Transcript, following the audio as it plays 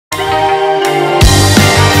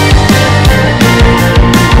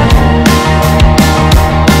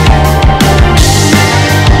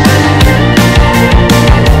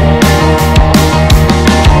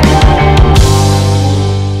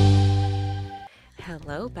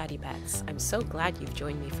Hello, Batty Bats. I'm so glad you've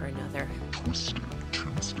joined me for another Twisted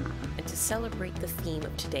Tuesday. And to celebrate the theme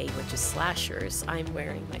of today, which is slashers, I'm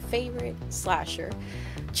wearing my favorite slasher,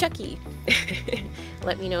 Chucky.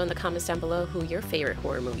 Let me know in the comments down below who your favorite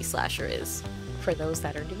horror movie slasher is. For those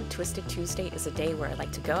that are new, Twisted Tuesday is a day where I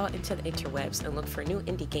like to go out into the interwebs and look for new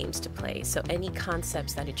indie games to play, so any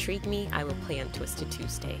concepts that intrigue me, I will play on Twisted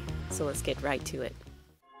Tuesday. So let's get right to it.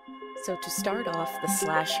 So to start off the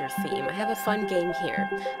slasher theme, I have a fun game here.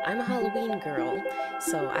 I'm a Halloween girl,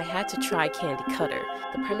 so I had to try Candy Cutter.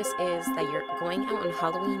 The premise is that you're going out on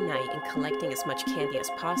Halloween night and collecting as much candy as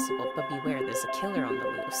possible, but beware, there's a killer on the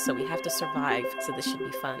loose, so we have to survive, so this should be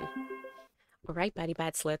fun. Alright, Batty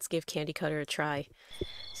Bats, let's give Candy Cutter a try.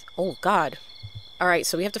 Oh god. Alright,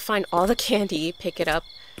 so we have to find all the candy, pick it up.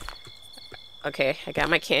 Okay, I got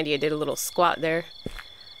my candy, I did a little squat there.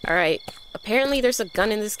 Alright, apparently there's a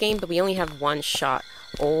gun in this game, but we only have one shot.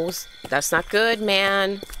 Oh, that's not good,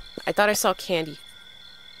 man. I thought I saw candy.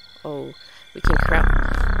 Oh, we can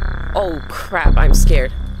crap. Oh, crap, I'm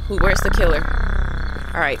scared. Where's the killer?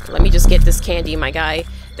 Alright, let me just get this candy, my guy.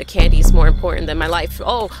 The candy is more important than my life.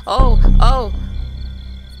 Oh.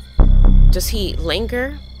 Does he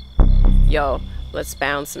linger? Yo, let's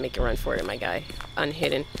bounce and make a run for it, my guy.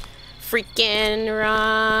 Unhidden. Freaking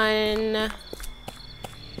run.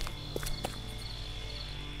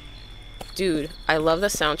 Dude, I love the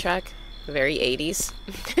soundtrack. Very 80s.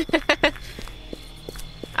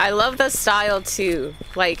 I love the style too.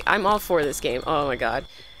 Like, I'm all for this game. Oh my god.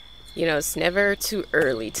 You know, it's never too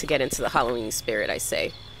early to get into the Halloween spirit, I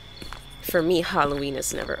say. For me, Halloween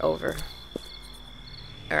is never over.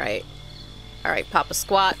 Alright. Alright, pop a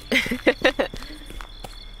squat.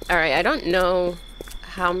 Alright, I don't know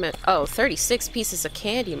how many... Oh, 36 pieces of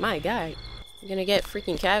candy. My god. I'm gonna get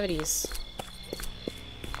freaking cavities.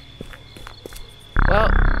 Well.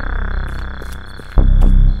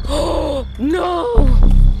 Oh, no!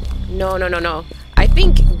 No. I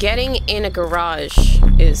think getting in a garage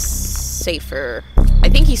is safer. I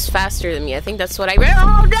think he's faster than me. I think that's what I read.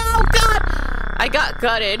 Oh, no! God! I got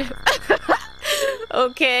gutted.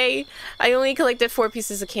 Okay. I only collected 4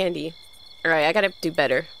 pieces of candy. Alright, I gotta do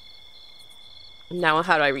better. Now,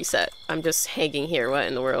 how do I reset? I'm just hanging here. What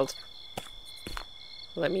in the world?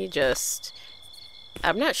 Let me just...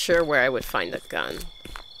 I'm not sure where I would find a gun.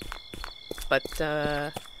 But,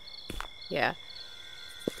 yeah.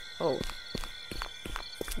 Oh.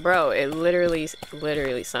 Bro, it literally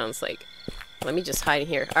sounds like... Let me just hide in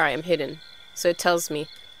here. Alright, I'm hidden. So it tells me.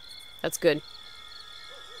 That's good.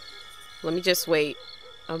 Let me just wait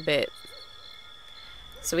a bit.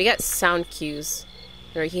 So we got sound cues.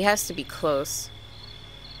 Or he has to be close.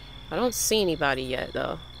 I don't see anybody yet,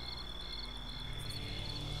 though.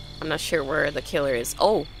 I'm not sure where the killer is.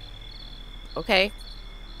 Oh! Okay.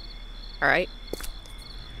 Alright.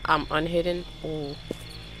 I'm unhidden. Oh.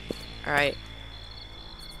 Alright.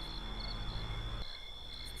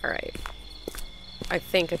 Alright. I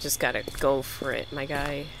think I just gotta go for it, my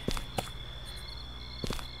guy.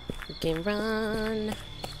 Freaking run.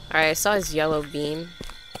 Alright, I saw his yellow beam.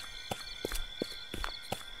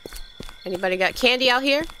 Anybody got candy out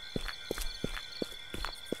here?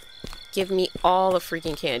 Give me all the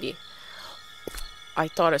freaking candy. I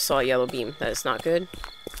thought I saw a yellow beam. That is not good.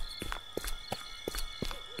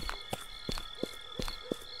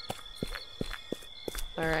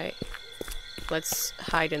 Alright. Let's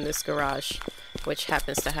hide in this garage, which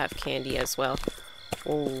happens to have candy as well.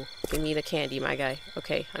 Oh, give me the candy, my guy.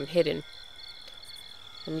 Okay, I'm hidden.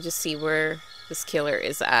 Let me just see where this killer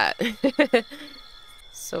is at.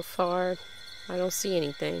 So far, I don't see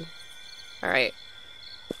anything. Alright.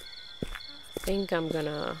 I think I'm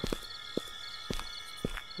gonna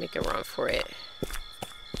make a run for it.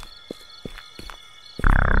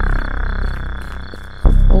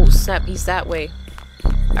 Oh snap, he's that way.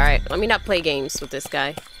 Alright, let me not play games with this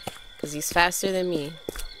guy, because he's faster than me.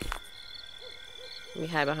 Let me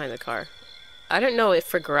hide behind the car. I don't know if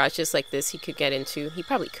for garages like this he could get into. He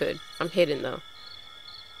probably could. I'm hidden though.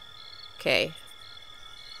 Okay.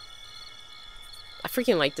 I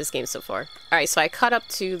freaking like this game so far. Alright, so I caught up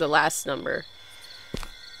to the last number.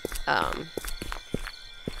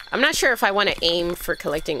 I'm not sure if I want to aim for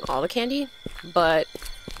collecting all the candy, but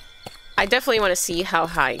I definitely want to see how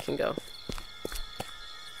high it can go.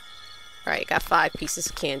 Alright, got 5 pieces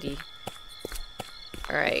of candy.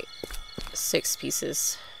 Alright, 6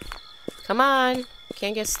 pieces. Come on!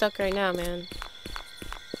 Can't get stuck right now, man.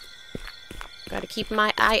 Gotta keep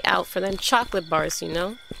my eye out for them chocolate bars, you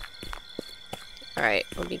know? Alright,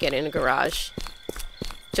 let me get in a garage.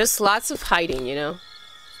 Just lots of hiding, you know?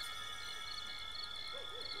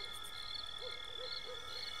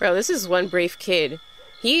 Bro, this is one brave kid.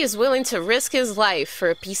 He is willing to risk his life for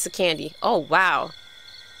a piece of candy. Oh, wow.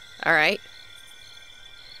 Alright.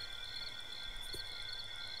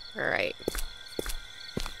 Alright.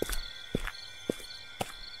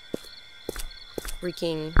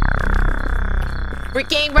 Freaking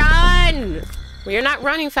run! Well, you're not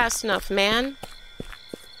running fast enough, man.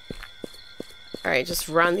 Alright, just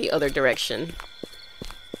run the other direction.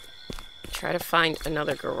 Try to find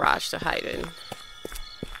another garage to hide in.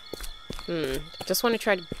 Just want to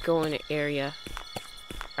try to go in an area.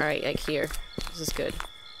 Alright, like here. This is good.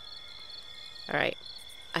 Alright.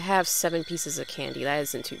 I have 7 pieces of candy. That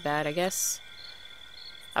isn't too bad, I guess.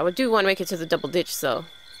 I would do want to make it to the double ditch, though.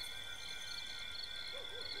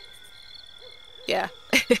 Yeah.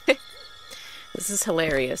 This is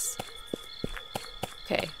hilarious.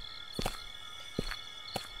 Okay.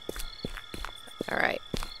 Alright.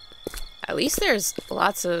 At least there's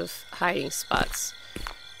lots of hiding spots.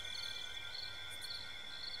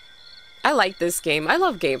 I like this game. I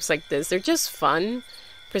love games like this. They're just fun.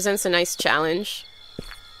 Presents a nice challenge.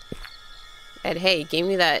 And hey, gave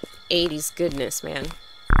me that 80s goodness, man.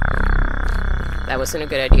 That wasn't a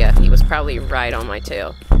good idea. He was probably right on my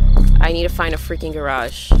tail. I need to find a freaking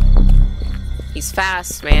garage. He's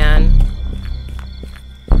fast, man.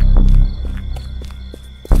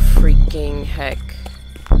 Freaking heck.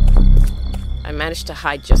 I managed to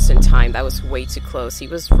hide just in time. That was way too close. He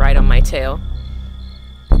was right on my tail.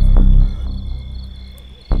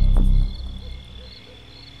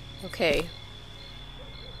 Okay.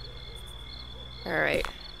 Alright.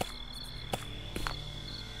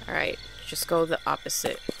 Alright. Just go the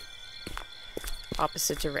opposite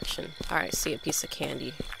direction. Alright, see a piece of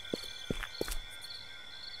candy.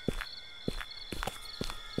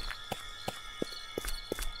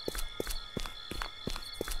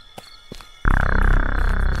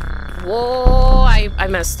 Whoa! I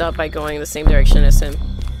messed up by going the same direction as him.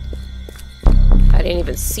 I didn't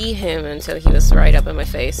even see him until he was right up in my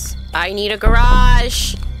face. I need a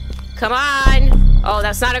garage! Come on! Oh,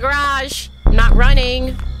 that's not a garage! I'm not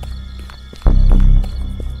running!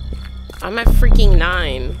 I'm at freaking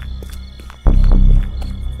 9.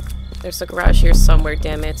 There's a garage here somewhere,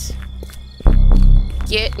 damn it.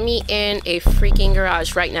 Get me in a freaking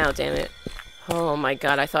garage right now, damn it. Oh my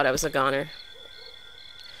god, I thought I was a goner.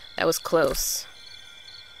 That was close.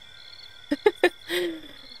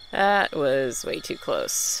 That was way too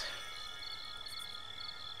close.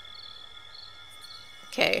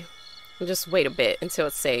 Okay. I'll just wait a bit until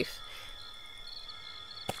it's safe.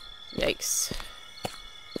 Yikes.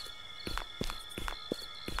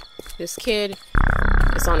 This kid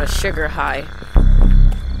is on a sugar high.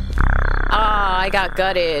 Ah, I got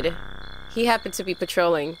gutted. He happened to be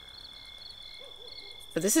patrolling.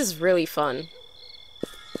 But this is really fun.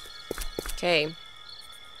 Okay.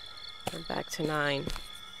 We're back to 9.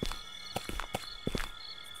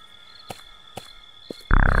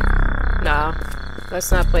 Nah,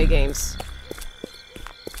 let's not play games.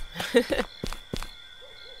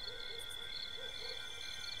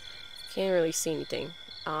 Can't really see anything.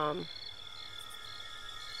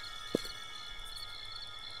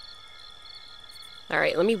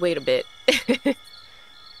 Alright, let me wait a bit.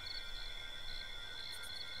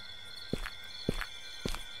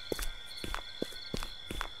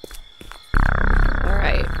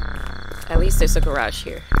 Alright. At least there's a garage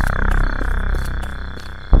here.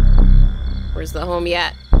 Where's the homie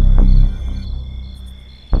at?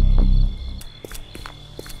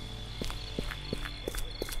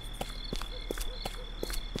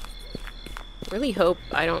 Really hope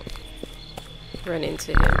I don't run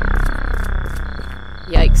into him.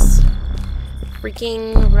 Yikes.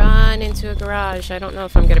 Freaking run into a garage. I don't know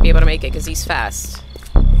if I'm gonna be able to make it because he's fast.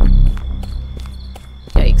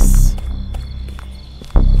 Yikes.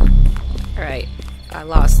 Alright. I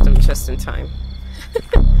lost him just in time.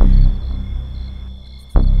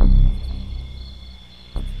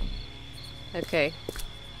 Okay.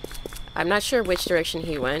 I'm not sure which direction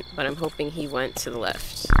he went, but I'm hoping he went to the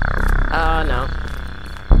left. Oh, no.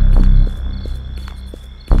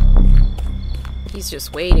 He's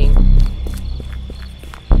just waiting.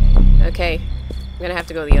 Okay. I'm gonna have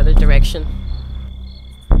to go the other direction.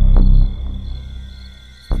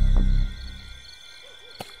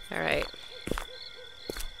 Alright.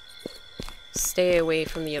 Stay away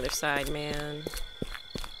from the other side, man.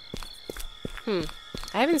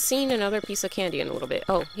 I haven't seen another piece of candy in a little bit.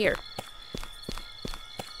 Oh, here.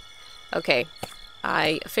 Okay.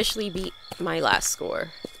 I officially beat my last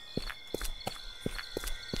score.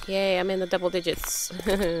 Yay, I'm in the double digits.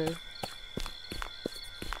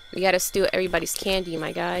 We gotta steal everybody's candy,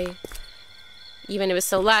 my guy. Even if it's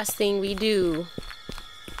the last thing we do.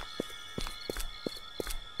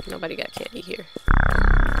 Nobody got candy here.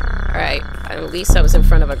 Alright, at least I was in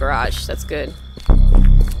front of a garage. That's good.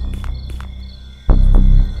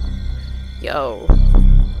 Yo.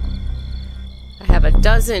 I have a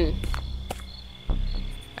dozen.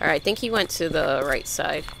 Alright, I think he went to the right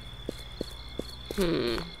side.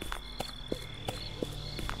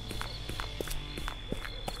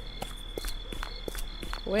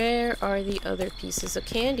 Where are the other pieces of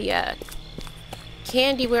candy at?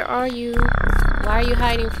 Candy, where are you? Why are you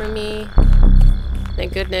hiding from me?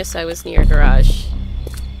 Thank goodness I was near a garage.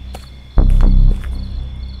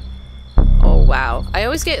 Oh, wow. I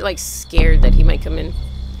always get, like, scared that he might come in.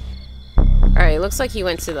 Alright, looks like he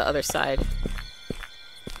went to the other side.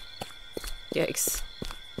 Yikes.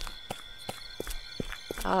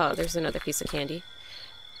 Oh, there's another piece of candy.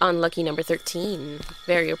 Unlucky number 13.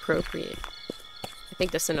 Very appropriate. I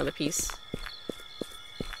think that's another piece.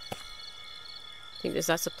 I think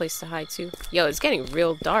that's a place to hide too. Yo, it's getting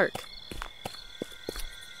real dark.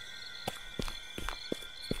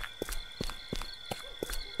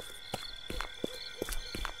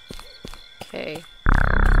 Okay.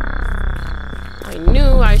 I knew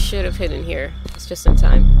I should have hidden here. It's just in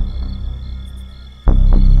time.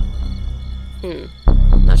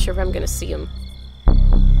 Not sure if I'm gonna see him.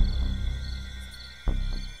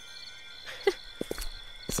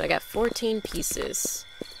 So I got 14 pieces.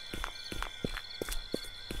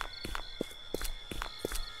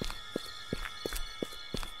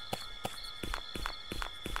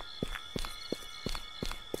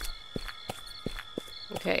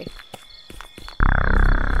 Okay.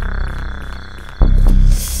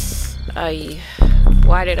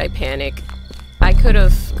 Why did I panic? I could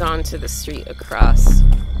have gone to the street across.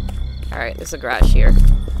 Alright, there's a garage here.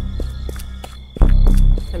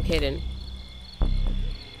 I'm hidden.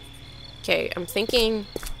 Okay, I'm thinking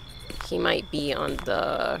he might be on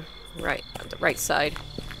the right side.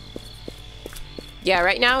 Yeah,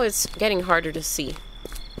 right now it's getting harder to see.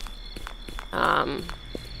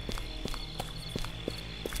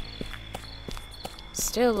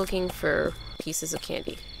 Still looking for pieces of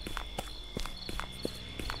candy.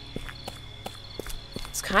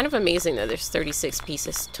 It's kind of amazing that there's 36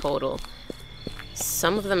 pieces total.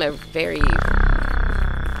 Some of them are very...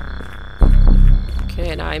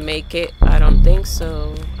 Can I make it? I don't think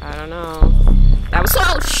so. I don't know. That was...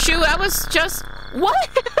 Oh, shoot! I was just... What?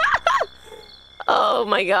 Oh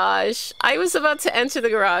my gosh. I was about to enter the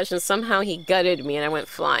garage and somehow he gutted me and I went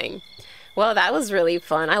flying. Well, that was really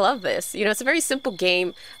fun. I love this. You know, it's a very simple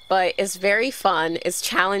game, but it's very fun. It's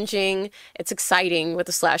challenging. It's exciting with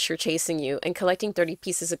the slasher chasing you and collecting 30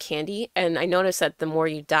 pieces of candy. And I noticed that the more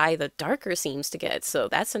you die, the darker it seems to get. So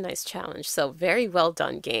that's a nice challenge. So very well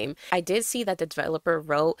done game. I did see that the developer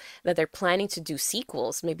wrote that they're planning to do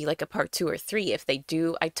sequels, maybe like a part 2 or 3. If they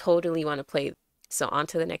do, I totally want to play. So on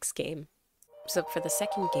to the next game. So for the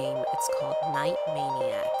second game, it's called Night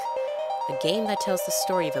Maniac. A game that tells the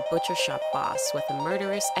story of a butcher shop boss with a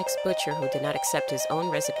murderous ex-butcher who did not accept his own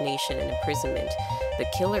resignation and imprisonment. The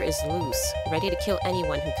killer is loose, ready to kill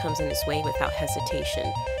anyone who comes in his way without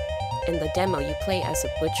hesitation. In the demo, you play as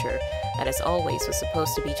a butcher that, as always, was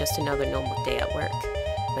supposed to be just another normal day at work.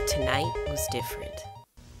 But tonight was different.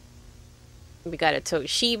 We got a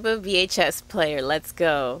Toshiba VHS player. Let's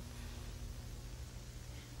go.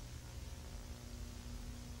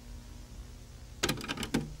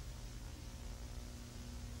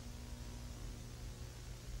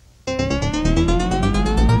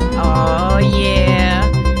 Oh yeah,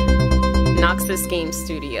 Noxus Game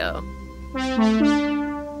Studio.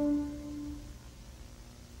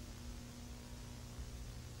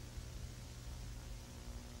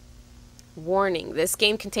 Warning, this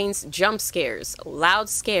game contains jump scares, loud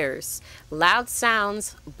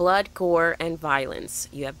sounds, blood, gore, and violence.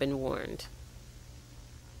 You have been warned.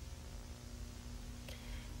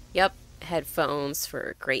 Yep, headphones for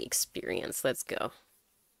a great experience. Let's go.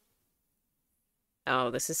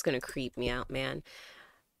 Oh, this is gonna creep me out, man.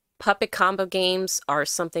 Puppet combo games are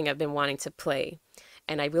something I've been wanting to play,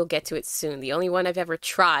 and I will get to it soon. The only one I've ever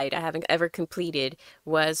tried, I haven't ever completed,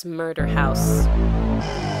 was Murder House.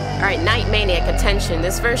 Alright, Night Maniac, attention.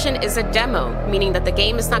 This version is a demo, meaning that the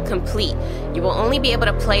game is not complete. You will only be able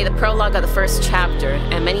to play the prologue of the first chapter,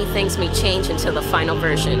 and many things may change until the final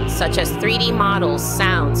version, such as 3D models,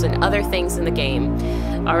 sounds, and other things in the game.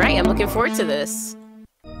 Alright, I'm looking forward to this.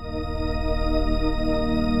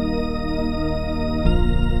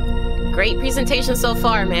 Great presentation so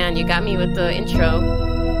far, man. You got me with the intro.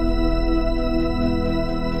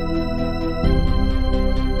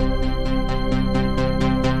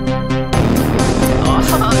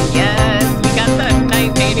 Oh, yes. You got the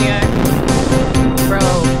Night Maniac. Bro,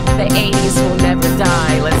 the 80s will never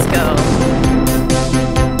die. Let's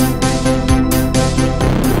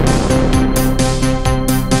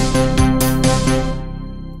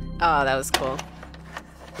was cool.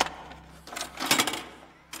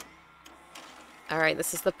 Alright,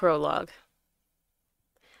 this is the prologue.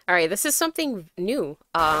 Alright, this is something new.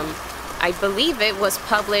 I believe it was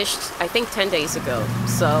published, I think 10 days ago,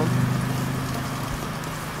 so...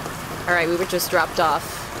 Alright, we were just dropped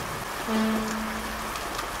off.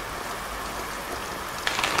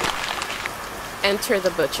 Enter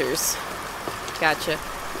the butchers. Gotcha.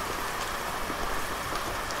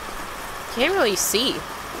 Can't really see.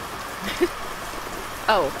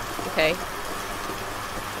 Oh, okay.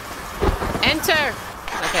 Enter!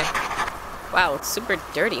 Okay. Wow, it's super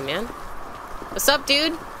dirty, man. What's up,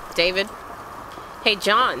 dude? David. Hey,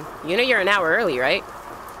 John. You know you're an hour early, right?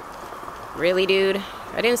 Really, dude?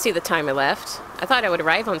 I didn't see the time I left. I thought I would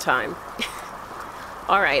arrive on time.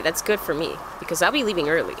 Alright, that's good for me, because I'll be leaving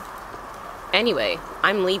early. Anyway,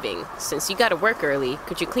 I'm leaving. Since you gotta work early,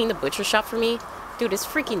 could you clean the butcher shop for me? Dude, it's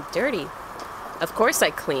freaking dirty. Of course I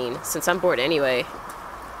clean, since I'm bored anyway.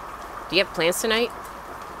 Do you have plans tonight?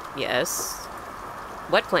 Yes.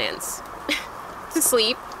 What plans? To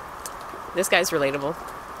sleep. This guy's relatable.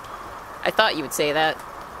 I thought you would say that.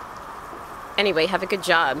 Anyway, have a good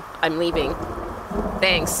job. I'm leaving.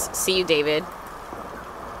 Thanks. See you, David.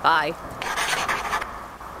 Bye.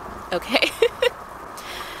 Okay.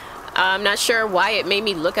 I'm not sure why it made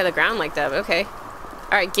me look at the ground like that. Okay.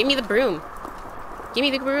 Alright, give me the broom. Give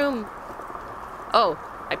me the broom. Oh,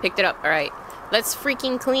 I picked it up. Alright. Let's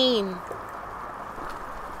freaking clean.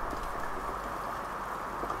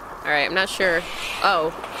 Alright, I'm not sure.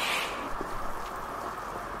 Oh.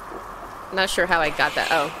 I'm not sure how I got that.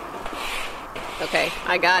 Oh. Okay,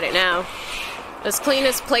 I got it now. Let's clean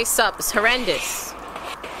this place up. It's horrendous.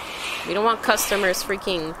 We don't want customers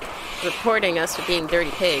freaking reporting us for being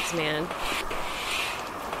dirty pigs, man.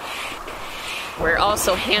 We're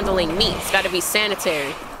also handling meat. It's gotta be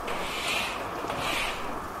sanitary.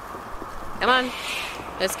 Come on.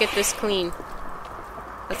 Let's get this clean.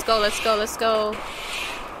 Let's go, let's go, let's go.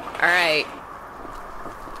 Alright.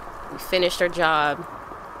 We finished our job.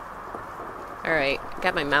 Alright.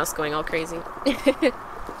 Got my mouse going all crazy.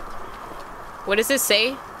 What does this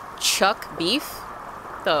say? Chuck beef?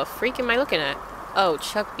 The freak am I looking at? Oh,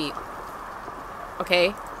 chuck beef. Okay.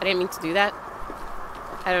 I didn't mean to do that.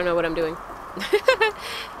 I don't know what I'm doing.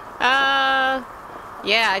 Yeah,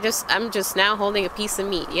 I'm just now holding a piece of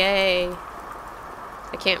meat. Yay.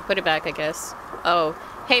 I can't put it back, I guess. Oh.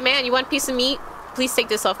 Hey man, you want a piece of meat? Please take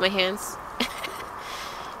this off my hands.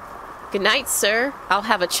 Good night, sir. I'll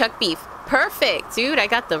have a chuck beef. Perfect, dude. I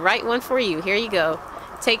got the right one for you. Here you go.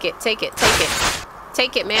 Take it, take it, take it.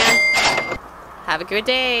 Take it, man. Have a good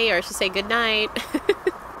day, or I should say good night.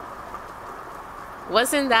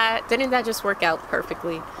 Didn't that just work out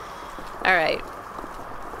perfectly? Alright.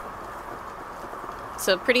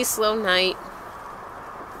 So, pretty slow night.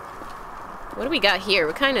 What do we got here?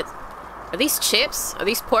 What kind of... Are these chips? Are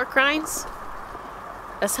these pork rinds?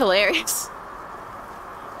 That's hilarious.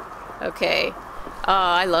 Okay. Oh,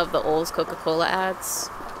 I love the old Coca-Cola ads.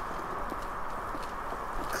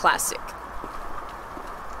 Classic.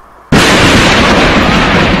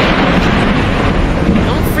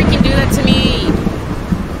 Don't freaking do that to me!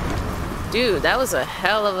 Dude, that was a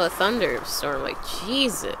hell of a thunderstorm. Like,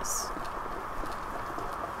 Jesus.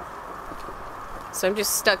 So I'm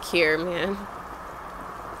just stuck here, man.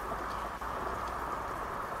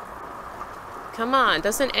 Come on,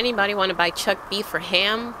 doesn't anybody want to buy chuck beef or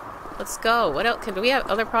ham? Let's go. What else? Do we have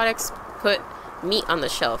other products? Put meat on the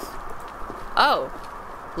shelf. Oh.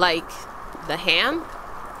 Like the ham?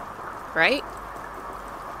 Right?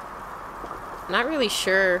 Not really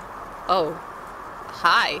sure. Oh.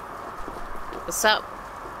 Hi. What's up?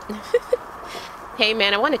 Hey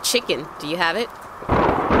man, I want a chicken. Do you have it?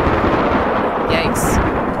 Yikes.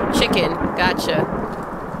 Chicken. Gotcha.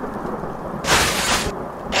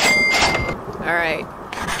 Alright.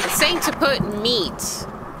 It's saying to put meat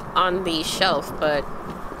on the shelf, but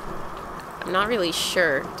I'm not really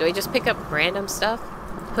sure. Do I just pick up random stuff?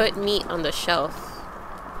 Put meat on the shelf.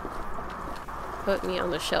 Put meat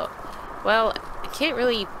on the shelf. Well, I can't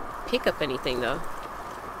really pick up anything, though.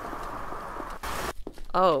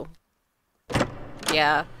 Oh.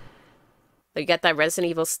 Yeah. They got that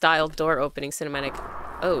Resident Evil style door opening cinematic.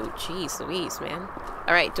 Oh, jeez Louise, man.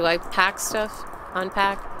 Alright, do I pack stuff?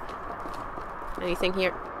 Unpack? Anything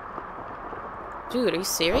here? Dude, are you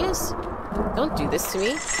serious? Don't do this to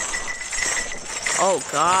me. Oh,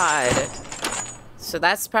 God. So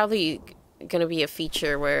that's probably gonna be a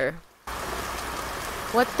feature where...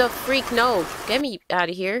 What the freak? No! Get me out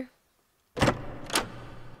of here. I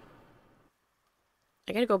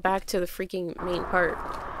gotta go back to the freaking main part.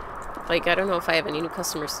 Like, I don't know if I have any new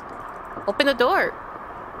customers. Open the door!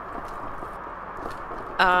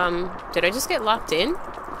 Did I just get locked in?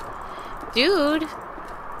 Dude!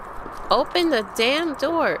 Open the damn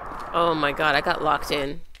door! Oh my god, I got locked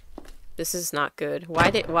in. This is not good.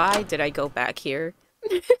 Why did I go back here?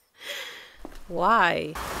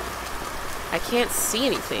 Why? I can't see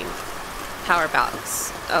anything. Power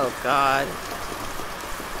box. Oh god.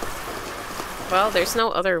 Well, there's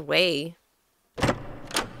no other way.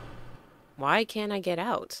 Why can't I get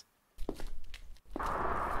out?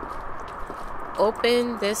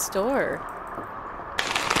 Open this door.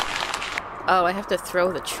 Oh, I have to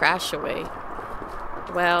throw the trash away.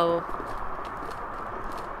 Well...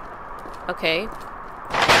 Okay.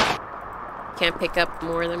 Can't pick up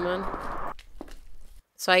more than one.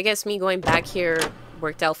 So I guess me going back here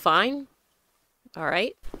worked out fine.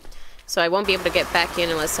 Alright. So I won't be able to get back in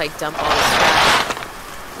unless I dump all this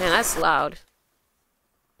trash. Man, that's loud.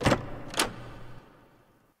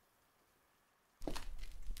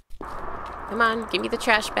 Come on, give me the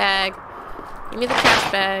trash bag. Give me the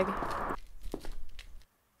trash bag.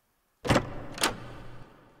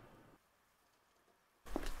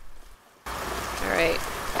 Alright.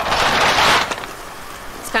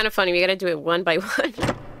 It's kind of funny, we gotta do it one by one.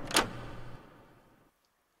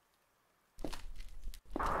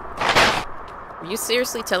 Are you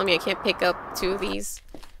seriously telling me I can't pick up 2 of these?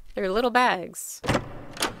 They're little bags.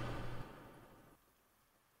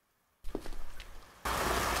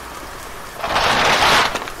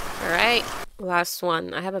 Alright, last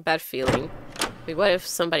one. I have a bad feeling. Wait, what if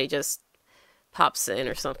somebody just pops in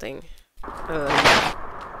or something?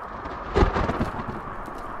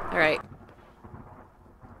 Alright.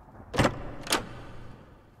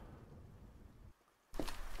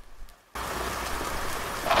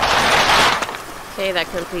 Okay, that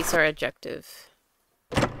completes our objective.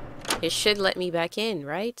 It should let me back in,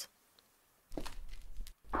 right?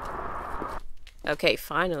 Okay,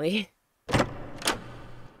 finally.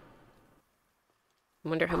 I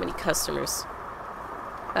wonder how many customers.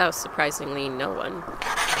 Oh, surprisingly, no one.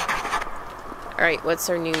 Alright, what's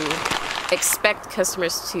our new... Expect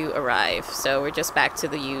customers to arrive. So we're just back to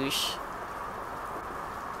the usual.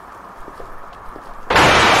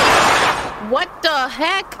 What the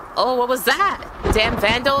heck? Oh, what was that? Damn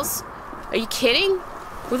vandals? Are you kidding?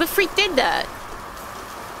 Who the freak did that?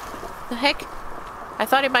 The heck? I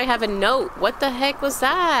thought it might have a note. What the heck was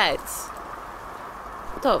that?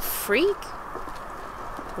 The freak?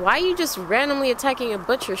 Why are you just randomly attacking a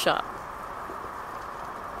butcher shop?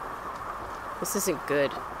 This isn't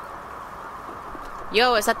good.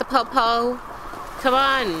 Yo, is that the po-po? Come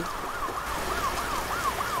on!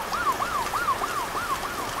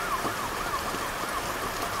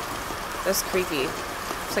 That's creepy.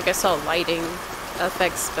 Looks like I saw lighting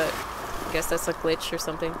effects, but I guess that's a glitch or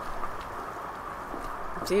something.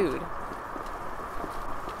 Dude.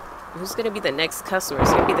 Who's gonna be the next customer? Is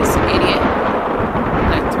it gonna be this idiot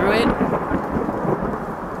that threw it?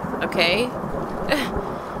 Okay.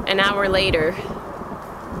 An hour later.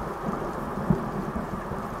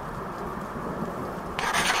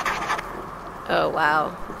 Oh,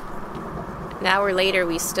 wow. An hour later,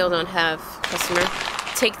 we still don't have customer.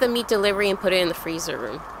 Take the meat delivery and put it in the freezer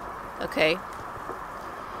room. Okay.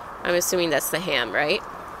 I'm assuming that's the ham, right?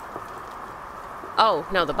 Oh,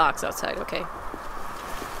 no, the box outside. Okay.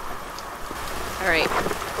 Alright.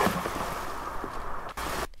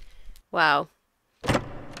 Wow.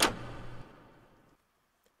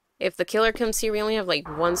 If the killer comes here, we only have like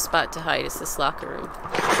one spot to hide. It's this locker room.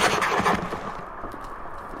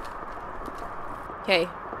 Okay.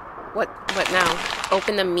 What now?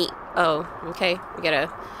 Open the meat. Oh, okay. We gotta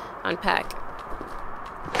unpack.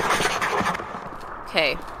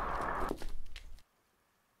 Okay.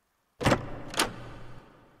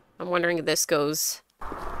 I'm wondering if this goes...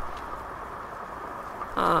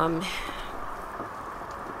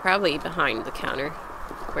 probably behind the counter.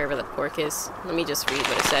 Wherever the pork is. Let me just read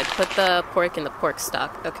what it said. Put the pork in the pork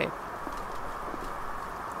stock. Okay.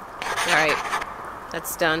 Alright.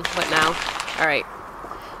 That's done. What now? Alright.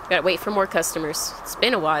 Gotta wait for more customers. It's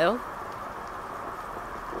been a while.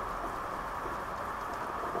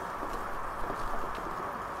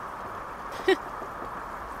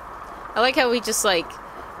 I like how we just, like,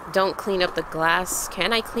 don't clean up the glass.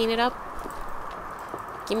 Can I clean it up?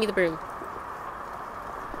 Give me the broom.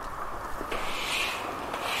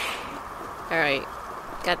 Alright.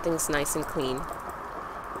 Got things nice and clean.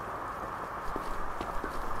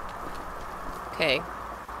 Okay.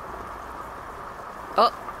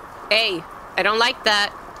 Oh! Hey! I don't like that!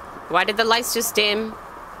 Why did the lights just dim?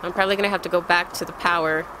 I'm probably gonna have to go back to the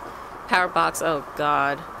power box. Oh,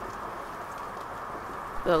 God.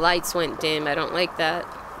 The lights went dim. I don't like that.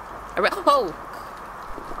 Oh!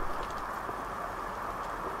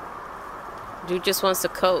 Dude just wants to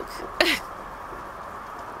coke.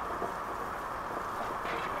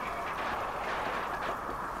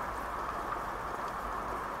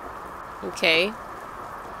 Okay.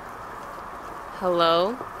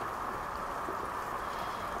 Hello?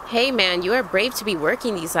 Hey man, you are brave to be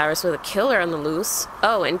working these hours with a killer on the loose.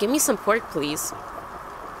 Oh, and give me some pork, please.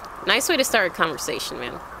 Nice way to start a conversation,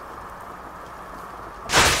 man.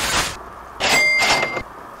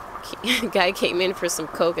 Guy came in for some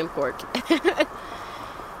coke and pork.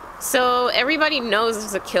 So, everybody knows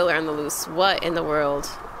there's a killer on the loose. What in the world?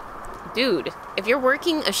 Dude, if you're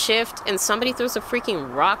working a shift and somebody throws a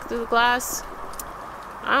freaking rock through the glass,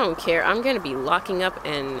 I don't care. I'm gonna be locking up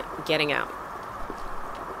and getting out.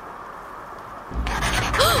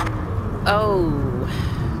 Oh.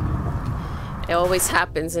 It always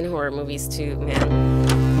happens in horror movies too, man.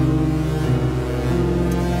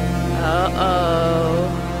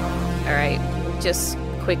 Uh-oh. Alright, just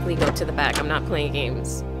quickly go to the back. I'm not playing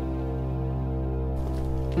games.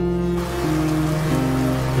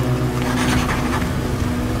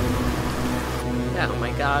 Oh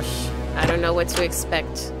my gosh. I don't know what to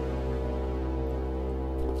expect.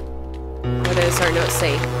 What does our note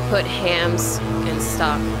say? Put hams in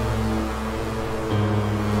stock.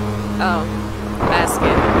 Oh,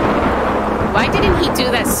 basket. Why didn't he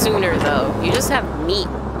do that sooner, though? You just have meat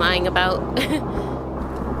lying about.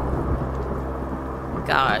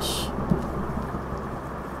 Gosh.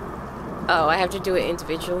 Oh, I have to do it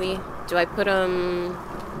individually? Do I put them...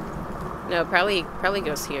 No, probably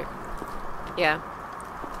goes here. Yeah.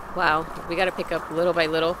 Wow, we gotta pick up little by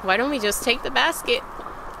little. Why don't we just take the basket?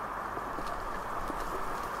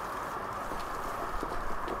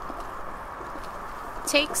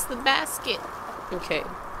 Takes the basket. Okay.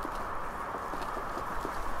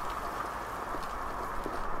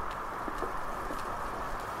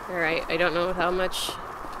 Alright, I don't know how much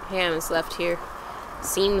ham is left here.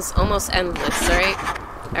 Seems almost endless, alright?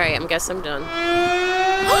 Alright, I guess I'm done.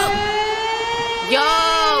 Yo!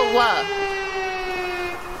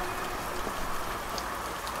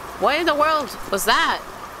 What in the world was that?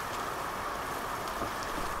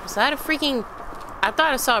 Was that a freaking... I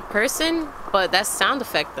thought I saw a person, but that's sound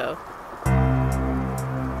effect though.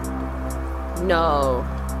 No.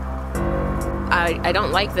 I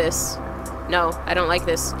don't like this. No, I don't like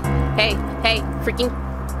this. Hey, freaking...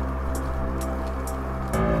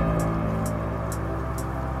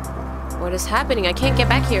 What is happening? I can't get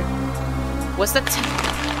back here. What's the...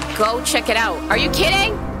 Go check it out. Are you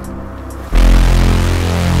kidding?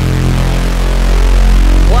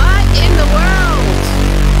 What in the world?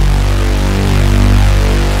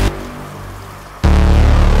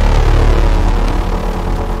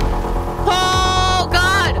 Oh,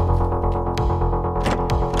 God!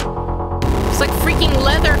 It's like freaking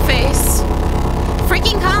Leatherface.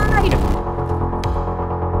 Freaking hide!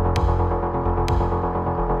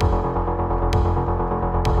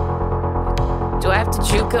 Do I have to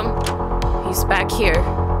juke him? He's back here.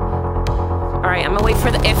 Alright, I'm gonna wait for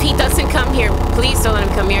the... If he doesn't come here, please don't let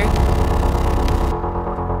him come here.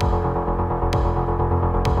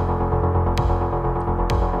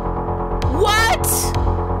 What?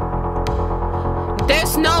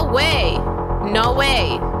 There's no way. No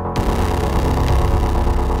way.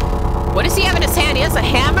 What does he have in his hand? He has a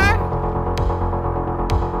hammer?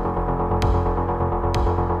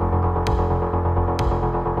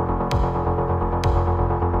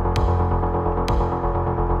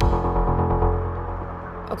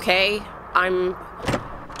 Okay, I'm...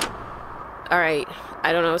 Alright,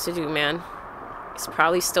 I don't know what to do, man. He's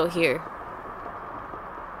probably still here.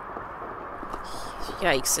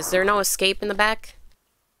 Yikes, is there no escape in the back?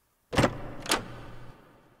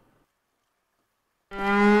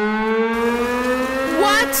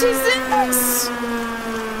 What is this?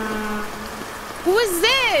 Who is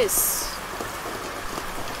this?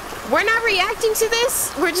 We're not reacting to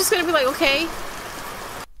this? We're just gonna be like, okay.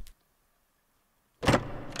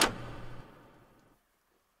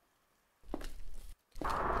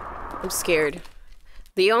 I'm scared.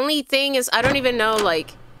 The only thing is, I don't even know,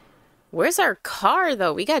 like, where's our car,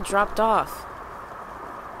 though? We got dropped off.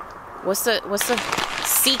 What's the,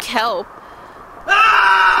 seek help?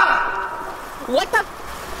 Ah! What the?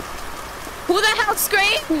 Who the hell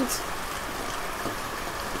screamed?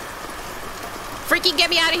 Freaking get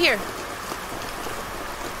me out of here.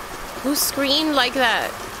 Who screamed like that?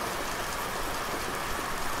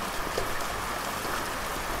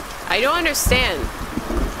 I don't understand.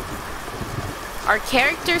 Our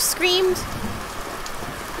character screamed?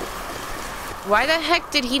 Why the heck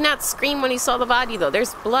did he not scream when he saw the body, though?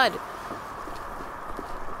 There's blood.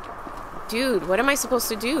 Dude, what am I supposed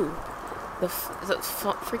to do? The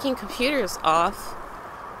freaking computer is off.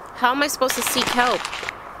 How am I supposed to seek help?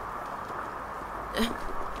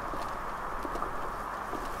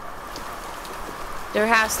 There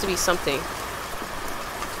has to be something.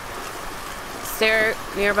 Is there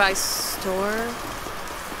a nearby store?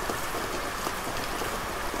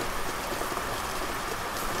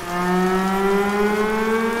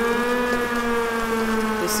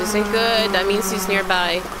 This isn't good. That means he's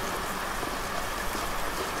nearby.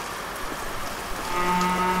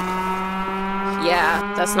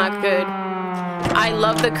 Yeah, that's not good. I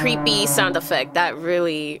love the creepy sound effect. That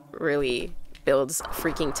really, really builds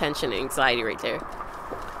freaking tension and anxiety right there.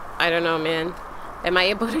 I don't know, man. Am I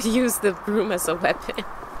able to use the broom as a weapon?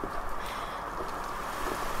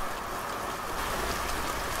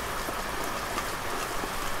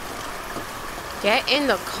 Get in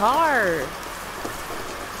the car.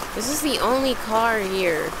 This is the only car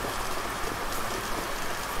here.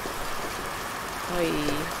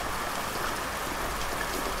 Oy.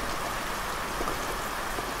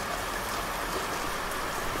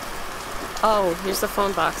 Oh, here's the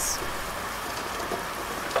phone box.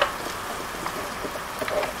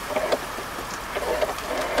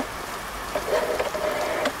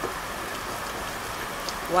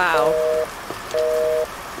 Wow.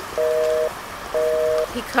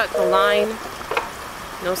 He cut the line.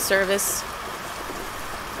 No service.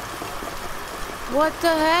 What the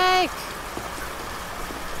heck?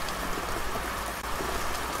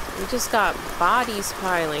 We just got bodies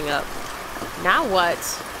piling up. Now what?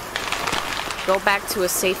 Go back to a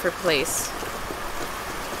safer place.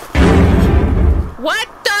 What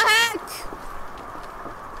the heck?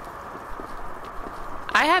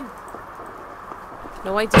 I have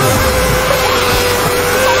no idea.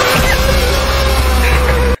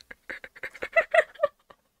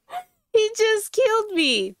 He just killed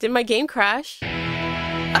me. Did my game crash?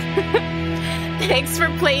 Thanks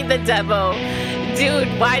for playing the demo. Dude,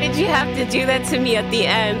 why did you have to do that to me at the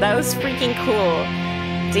end? That was freaking cool.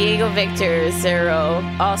 Diego Victor, Zero,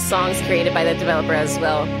 all songs created by the developer as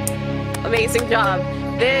well. Amazing job.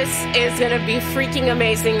 This is gonna be freaking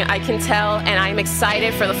amazing, I can tell, and I'm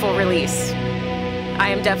excited for the full release. I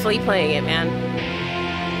am definitely playing it, man.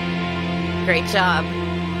 Great job.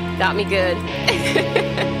 Got me good.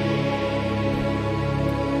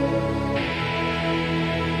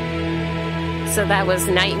 So that was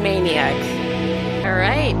Night Maniac.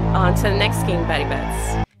 Alright, on to the next game, Batty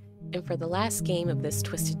Bets. And for the last game of this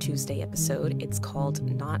Twisted Tuesday episode, it's called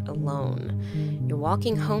Not Alone. You're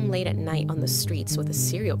walking home late at night on the streets with a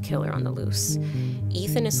serial killer on the loose.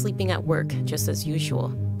 Ethan is sleeping at work, just as usual,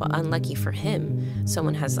 but unlucky for him,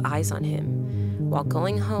 someone has eyes on him. While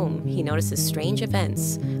going home, he notices strange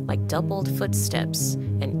events, like doubled footsteps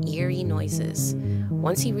and eerie noises.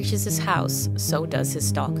 Once he reaches his house, so does his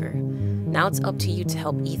stalker. Now it's up to you to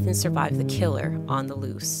help Ethan survive the killer on the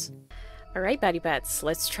loose. Alright, Batty Bats,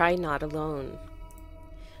 let's try Not Alone.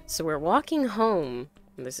 So we're walking home,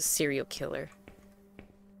 and there's a serial killer.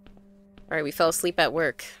 Alright, we fell asleep at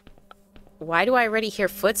work. Why do I already hear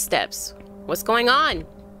footsteps? What's going on?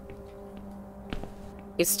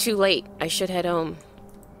 It's too late. I should head home.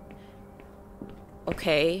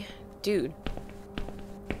 Okay, dude.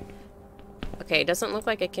 Okay, it doesn't look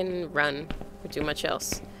like I can run or do much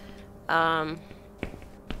else.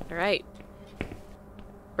 Alright.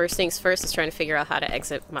 First things first is trying to figure out how to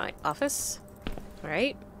exit my office.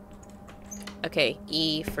 Alright. Okay,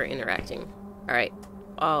 E for interacting. Alright.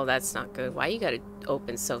 Oh, that's not good. Why you gotta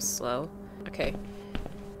open so slow? Okay.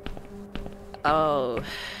 Oh,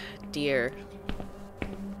 dear.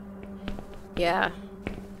 Yeah.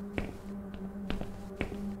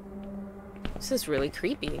 This is really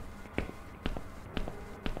creepy.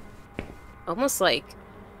 Almost like...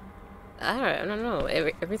 I don't know.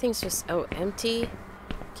 Everything's just so empty.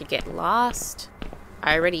 Could get lost.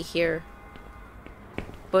 I already hear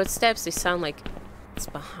footsteps. They sound like it's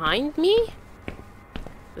behind me.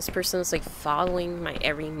 This person's like following my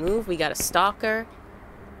every move. We got a stalker.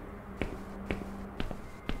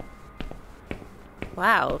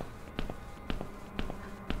 Wow.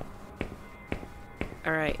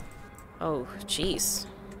 Alright. Oh, jeez.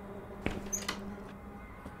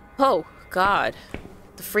 Oh, God.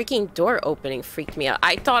 The freaking door opening freaked me out.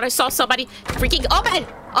 I thought I saw somebody freaking open!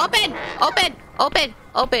 Open! Open! Open!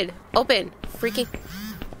 Open! Open! Freaking...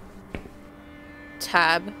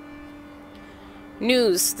 Tab.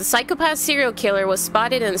 News. The psychopath serial killer was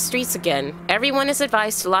spotted in the streets again. Everyone is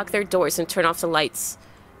advised to lock their doors and turn off the lights.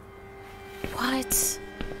 What?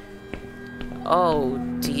 Oh,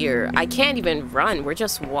 dear. I can't even run. We're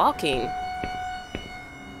just walking.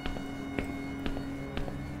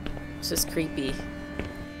 This is creepy.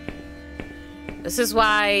 This is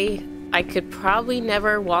why I could probably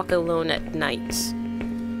never walk alone at night.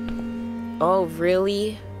 Oh,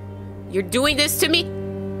 really? You're doing this to me?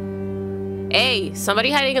 Hey,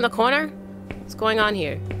 somebody hiding in the corner? What's going on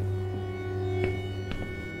here?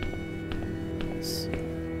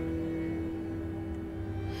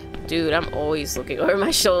 Dude, I'm always looking over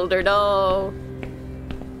my shoulder, though.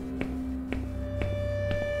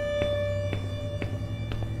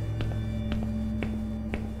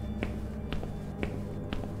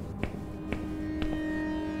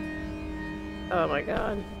 Oh my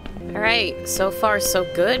god. Alright, so far so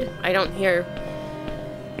good. I don't hear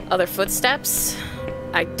other footsteps.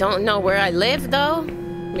 I don't know where I live, though.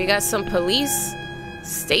 We got some police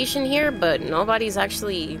station here, but nobody's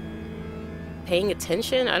actually paying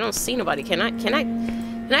attention. I don't see nobody. Can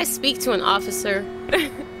I speak to an officer?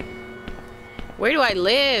 Where do I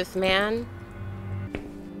live, man?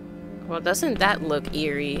 Well, doesn't that look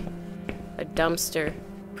eerie? A dumpster.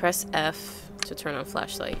 Press F to turn on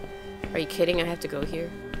flashlight. Are you kidding? I have to go here.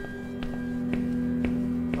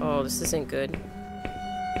 Oh, this isn't good.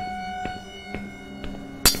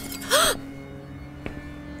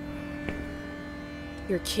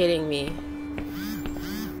 You're kidding me.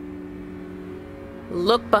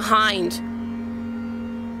 Look behind.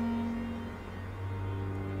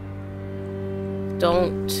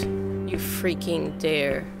 Don't you freaking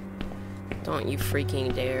dare. Don't you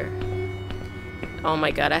freaking dare. Oh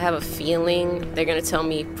my god, I have a feeling they're gonna tell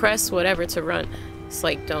me press whatever to run. It's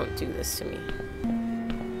like, don't do this to me.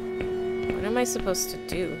 What am I supposed to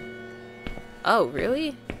do? Oh,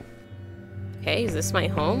 really? Okay, is this my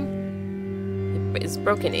home? It's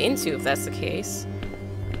broken into if that's the case.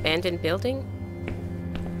 Abandoned building?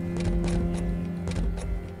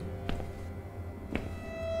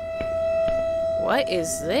 What is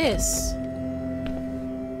this?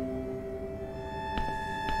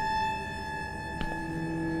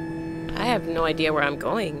 I have no idea where I'm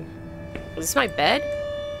going. Is this my bed?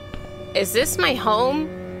 Is this my home?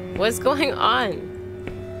 What's going on?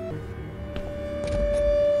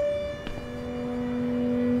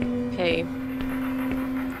 Okay.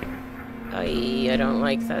 I don't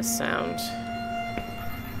like that sound.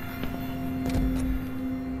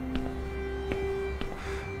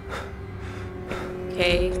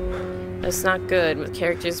 Okay. That's not good with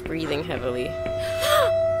characters breathing heavily.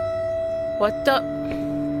 What the?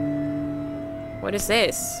 What is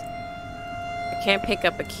this? I can't pick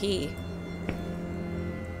up a key.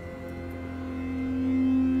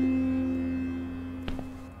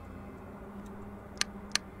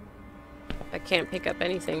 I can't pick up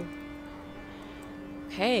anything.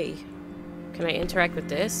 Hey, can I interact with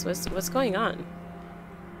this? What's going on?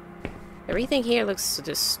 Everything here looks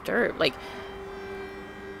disturbed. Like,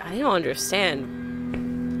 I don't understand.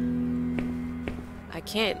 I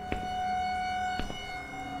can't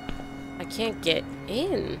get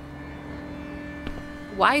in.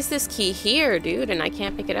 Why is this key here, dude, and I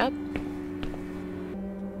can't pick it up?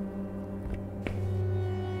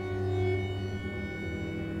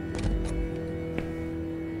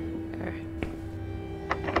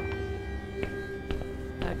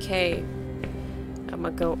 Okay. I'm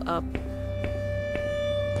gonna go up.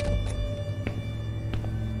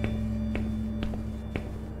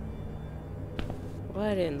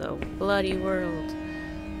 What in the bloody world?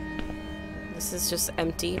 This is just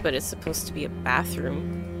empty, but it's supposed to be a bathroom.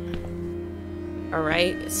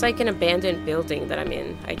 Alright? It's like an abandoned building that I'm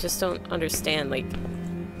in. I just don't understand, like,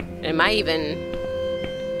 am I even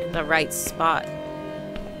in the right spot?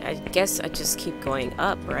 I guess I just keep going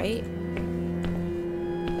up, right?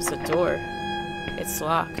 There's a door. It's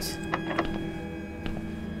locked.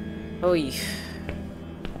 Oh,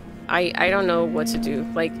 I don't know what to do.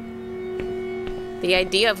 Like, the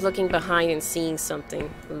idea of looking behind and seeing something,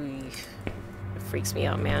 it freaks me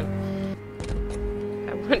out, man.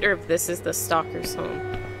 I wonder if this is the stalker's home.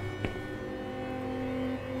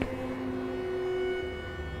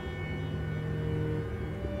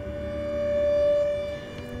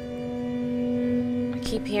 I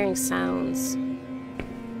keep hearing sounds.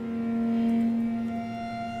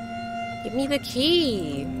 Give me the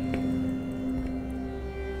key.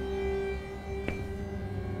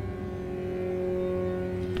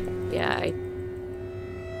 Yeah,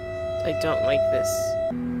 I don't like this.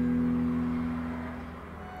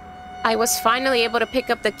 I was finally able to pick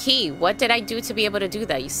up the key. What did I do to be able to do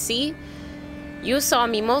that? You see? You saw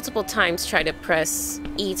me multiple times try to press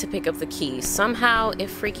E to pick up the key. Somehow it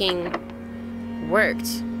freaking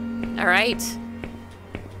worked. Alright?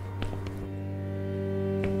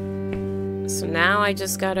 So now I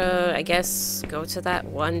just gotta, I guess, go to that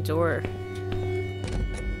one door.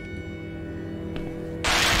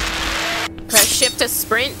 Press to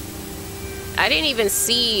sprint? I didn't even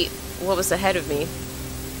see what was ahead of me.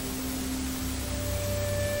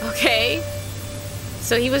 Okay.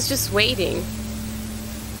 So he was just waiting.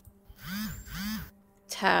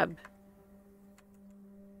 Tab.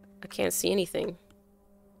 I can't see anything.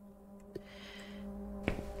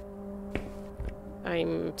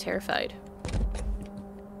 I'm terrified.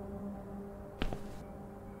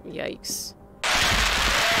 Yikes.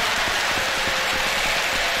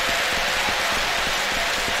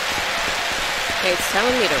 Okay, it's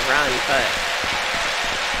telling me to run, but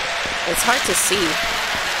it's hard to see.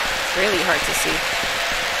 It's really hard to see.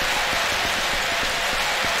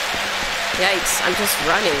 Yikes, I'm just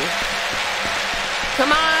running. Come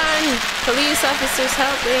on! Police officers,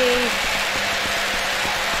 help me!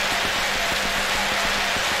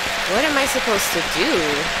 What am I supposed to do?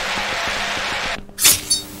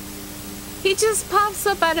 He just pops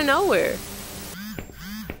up out of nowhere.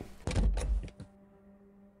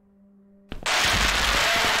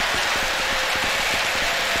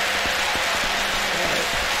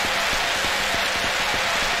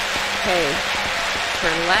 Okay,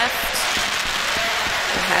 turn left.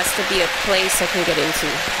 There has to be a place I can get into.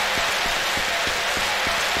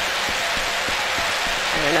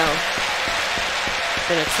 I don't know. I'm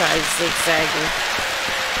gonna try zigzagging.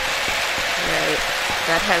 Right,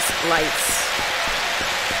 that has lights.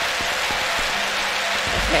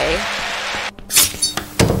 Okay.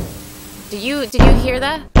 Did you hear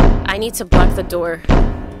that? I need to block the door.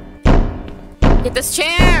 Get this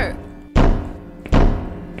chair!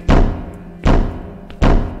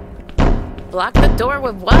 Block the door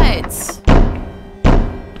with what?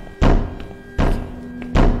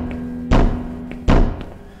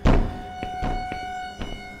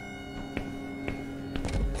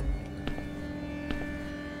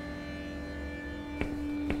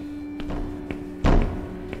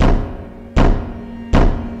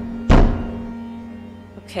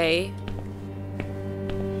 Okay.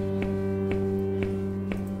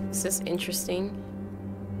 This is interesting.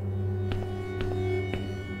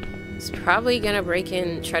 It's probably gonna break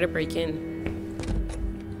in, try to break in.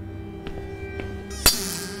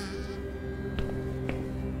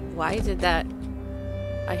 Why did that?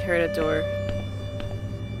 I heard a door.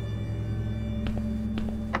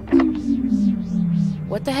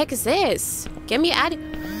 What the heck is this? Get me out of...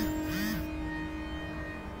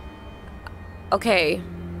 Okay.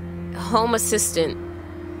 Home assistant.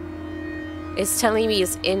 It's telling me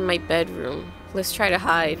it's in my bedroom. Let's try to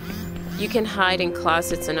hide. You can hide in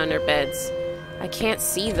closets and under beds. I can't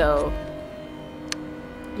see though.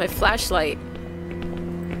 My flashlight.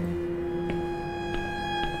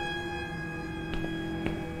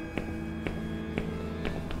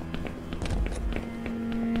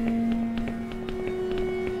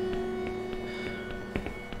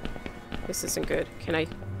 This isn't good. Can I...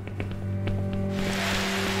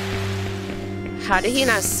 How did he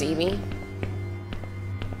not see me?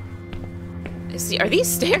 Are these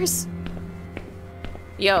stairs?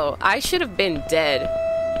 Yo, I should have been dead.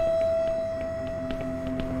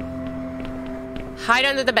 Hide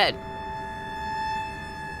under the bed.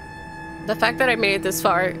 The fact that I made it this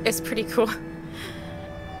far is pretty cool.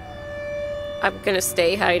 I'm gonna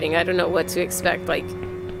stay hiding. I don't know what to expect. Like,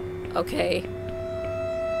 okay.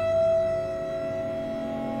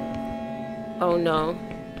 Oh no.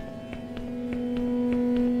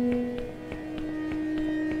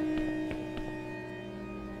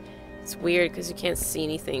 It's weird because you can't see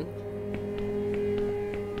anything.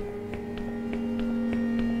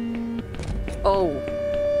 Oh,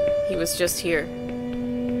 he was just here.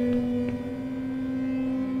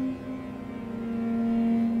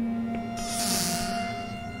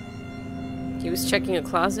 He was checking a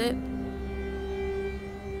closet.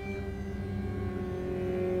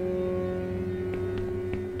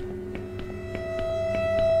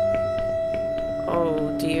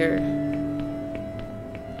 Oh dear.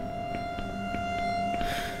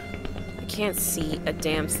 I can't see a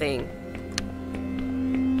damn thing.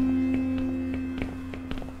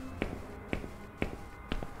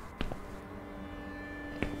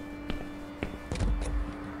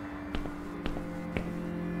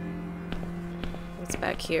 What's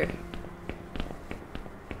back here?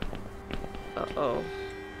 Uh-oh.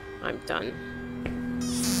 I'm done.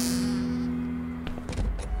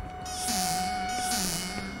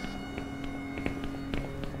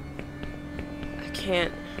 I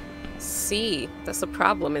can't see. That's the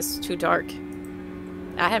problem. It's too dark.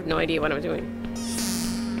 I have no idea what I'm doing.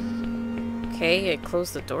 Okay, it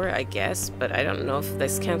closed the door, I guess, but I don't know if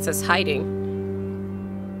this counts as hiding.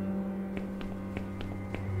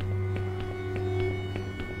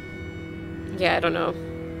 Yeah, I don't know.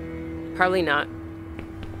 Probably not.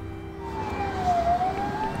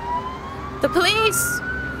 The police!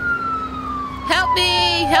 Help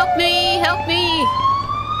me! Help me! Help me!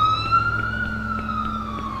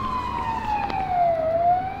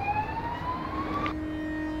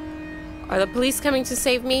 Are the police coming to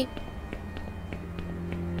save me?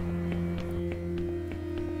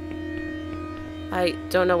 I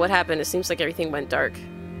don't know what happened. It seems like everything went dark.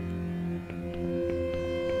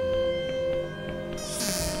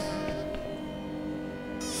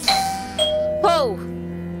 Whoa!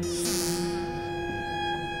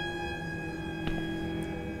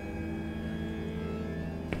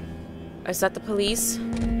 Is that the police?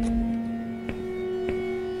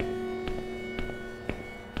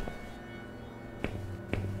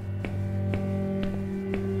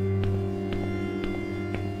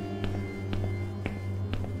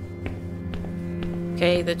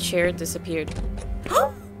 Okay, the chair disappeared.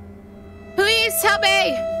 Please help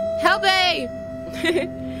me! Help me!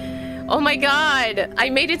 Oh my god! I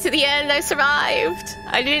made it to the end! I survived!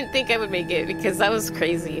 I didn't think I would make it because that was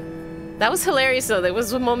crazy. That was hilarious though. There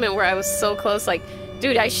was a moment where I was so close, like,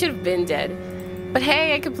 dude, I should have been dead. But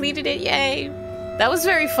hey, I completed it, yay! That was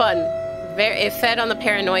very fun. It fed on the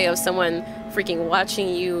paranoia of someone freaking watching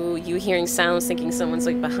you, you hearing sounds, thinking someone's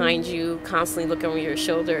like behind you, constantly looking over your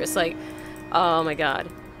shoulder. It's like, oh my god,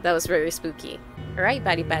 that was very spooky. Alright,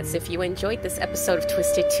 Batty Bats, if you enjoyed this episode of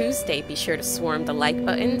Twisted Tuesday, be sure to swarm the like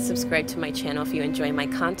button, subscribe to my channel if you enjoy my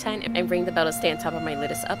content, and ring the bell to stay on top of my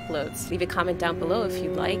latest uploads. Leave a comment down below if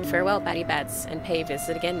you'd like. Farewell, Batty Bats, and pay a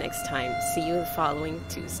visit again next time. See you the following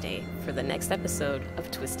Tuesday for the next episode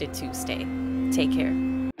of Twisted Tuesday. Take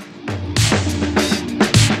care.